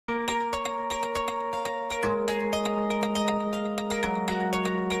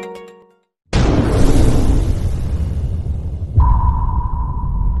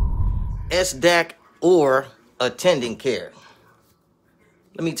Sdac or attending care?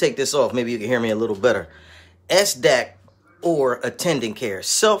 Let me take this off. Maybe you can hear me a little better. Sdac or attending care.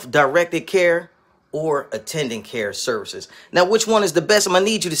 Self-directed care or attending care services. Now, which one is the best? I'm going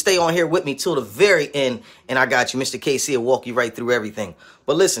to need you to stay on here with me till the very end. And I got you. Mr. KC will walk you right through everything.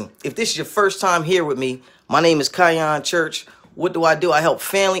 But listen, if this is your first time here with me, my name is Khyon Church. What do? I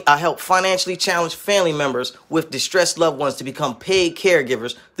help financially challenged family members with distressed loved ones to become paid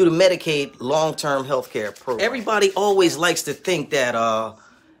caregivers through the Medicaid long-term health care program. Everybody always likes to think that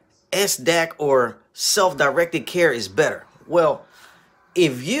Sdac or self-directed care is better. Well,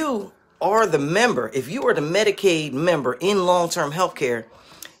 if you are the member, if you are the Medicaid member in long-term health care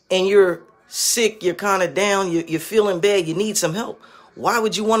and you're sick, you're kind of down, you're feeling bad, you need some help, why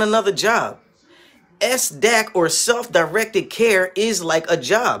would you want another job? Sdac or self-directed care is like a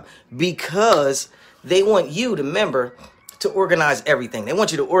job because they want you, the member, to organize everything. They want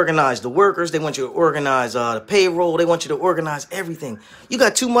you to organize the workers. They want you to organize the payroll. They want you to organize everything. You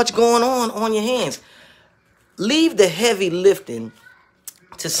got too much going on your hands. Leave the heavy lifting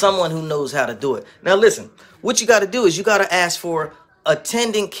to someone who knows how to do it. Now, listen, what you got to do is you got to ask for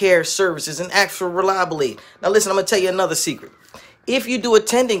attending care services and ask for reliable aid. Now, listen, I'm going to tell you another secret. If you do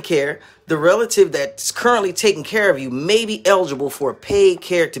attending care, the relative that's currently taking care of you may be eligible for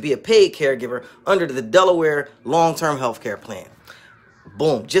to be a paid caregiver under the Delaware long-term health care plan.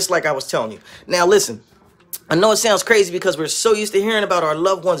 Boom, just like I was telling you. Now, listen, I know it sounds crazy because we're so used to hearing about our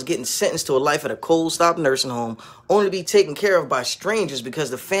loved ones getting sentenced to a life at a cold stop nursing home only to be taken care of by strangers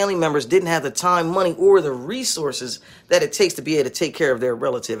because the family members didn't have the time, money, or the resources that it takes to be able to take care of their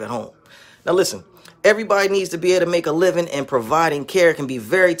relative at home. Now, listen. Everybody needs to be able to make a living, and providing care can be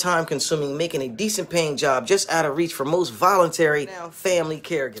very time-consuming, making a decent-paying job just out of reach for most voluntary family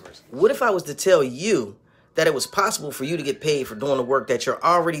caregivers. What if I was to tell you that it was possible for you to get paid for doing the work that you're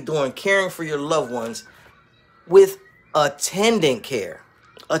already doing, caring for your loved ones, with attending care?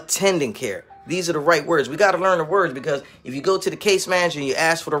 Attending care. These are the right words. We got to learn the words because if you go to the case manager and you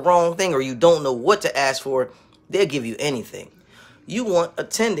ask for the wrong thing or you don't know what to ask for, they'll give you anything. You want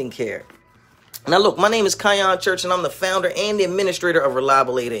attending care. Now, look, my name is Khyon Church, and I'm the founder and the administrator of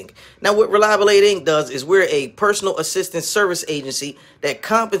Reliable Aid, Inc. Now, what Reliable Aid, Inc. does is we're a personal assistance service agency that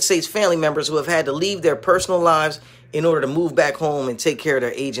compensates family members who have had to leave their personal lives in order to move back home and take care of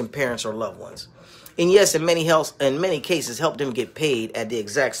their aging parents or loved ones. And yes, in many cases, help them get paid at the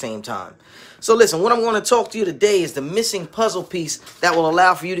exact same time. So listen, what I'm going to talk to you today is the missing puzzle piece that will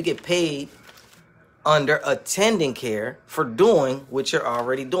allow for you to get paid under attending care for doing what you're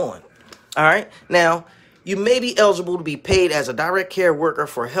already doing. All right. Now, you may be eligible to be paid as a direct care worker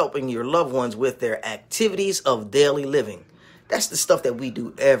for helping your loved ones with their activities of daily living. That's the stuff that we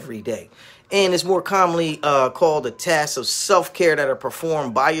do every day. And it's more commonly called the tasks of self-care that are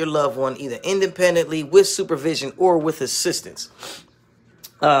performed by your loved one, either independently, with supervision, or with assistance.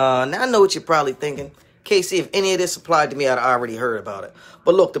 Now, I know what you're probably thinking. Casey, if any of this applied to me, I'd already heard about it.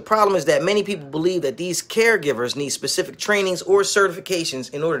 But look, the problem is that many people believe that these caregivers need specific trainings or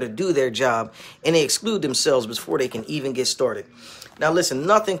certifications in order to do their job, and they exclude themselves before they can even get started. Now, listen,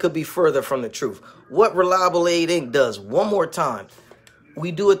 nothing could be further from the truth. What Reliable Aid, Inc. does, one more time,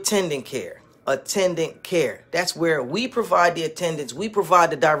 we do attending care. Attending care. That's where we provide the attendants. We provide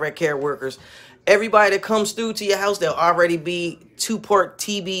the direct care workers. Everybody that comes through to your house, they'll already be 2-part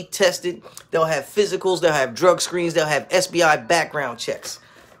TB tested. They'll have physicals. They'll have drug screens. They'll have SBI background checks.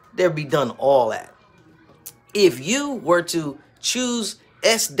 They'll be done all that. If you were to choose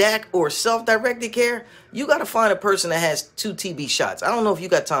Sdac or self-directed care, you got to find a person that has 2 TB shots. I don't know if you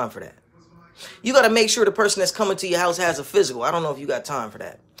got time for that. You got to make sure the person that's coming to your house has a physical. I don't know if you got time for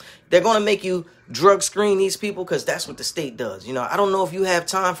that. They're going to make you drug screen these people because that's what the state does. You know, I don't know if you have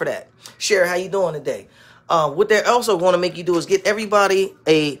time for that. Share, how you doing today? What they're also going to make you do is get everybody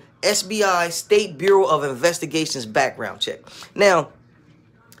a SBI, State Bureau of Investigations background check. Now,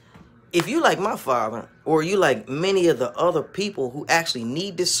 if you like my father, or you like many of the other people who actually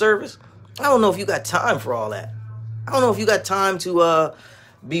need this service, I don't know if you got time for all that. I don't know if you got time to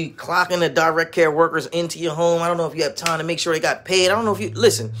be clocking the direct care workers into your home. I don't know if you have time to make sure they got paid. I don't know if you...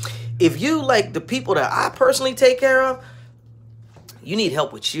 Listen, if you like the people that I personally take care of, you need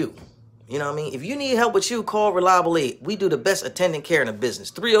help with you. You know what I mean? If you need help with you, call Reliable Aid. We do the best attending care in the business.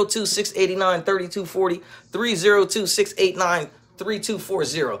 302-689-3240.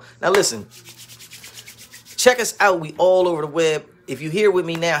 302-689-3240. Now listen, check us out. We all over the web. If you're here with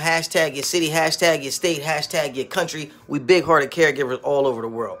me now, hashtag your city, hashtag your state, hashtag your country. We big-hearted caregivers all over the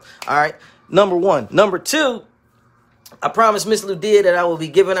world. All right? Number one. Number two, I promised Miss Ludia that I will be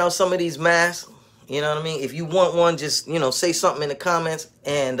giving out some of these masks. You know what I mean? If you want one, just, you know, say something in the comments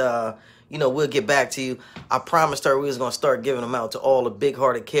and, you know, we'll get back to you. I promised her we was going to start giving them out to all the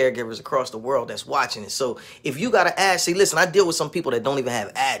big-hearted caregivers across the world that's watching it. So if you got an address, see, listen, I deal with some people that don't even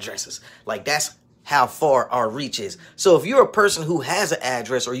have addresses. Like, that's how far our reach is. So if you're a person who has an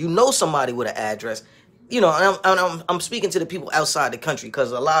address, or you know somebody with an address, you know, and I'm speaking to the people outside the country,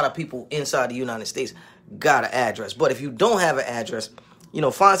 because a lot of people inside the United States got an address. But if you don't have an address, you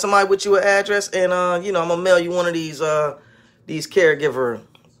know, find somebody with you an address, and you know, I'm gonna mail you one of these caregiver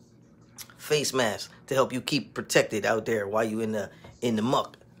face masks to help you keep protected out there while you in the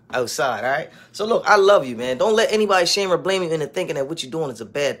muck outside. All right. So look, I love you, man. Don't let anybody shame or blame you into thinking that what you're doing is a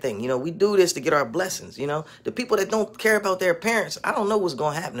bad thing. You know, we do this to get our blessings. You know, the people that don't care about their parents, I don't know what's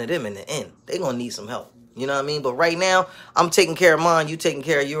gonna happen to them in the end. They're gonna need some help. You know what I mean? But right now, I'm taking care of mine. You taking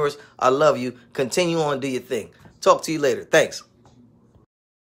care of yours. I love you. Continue on, do your thing. Talk to you later. Thanks.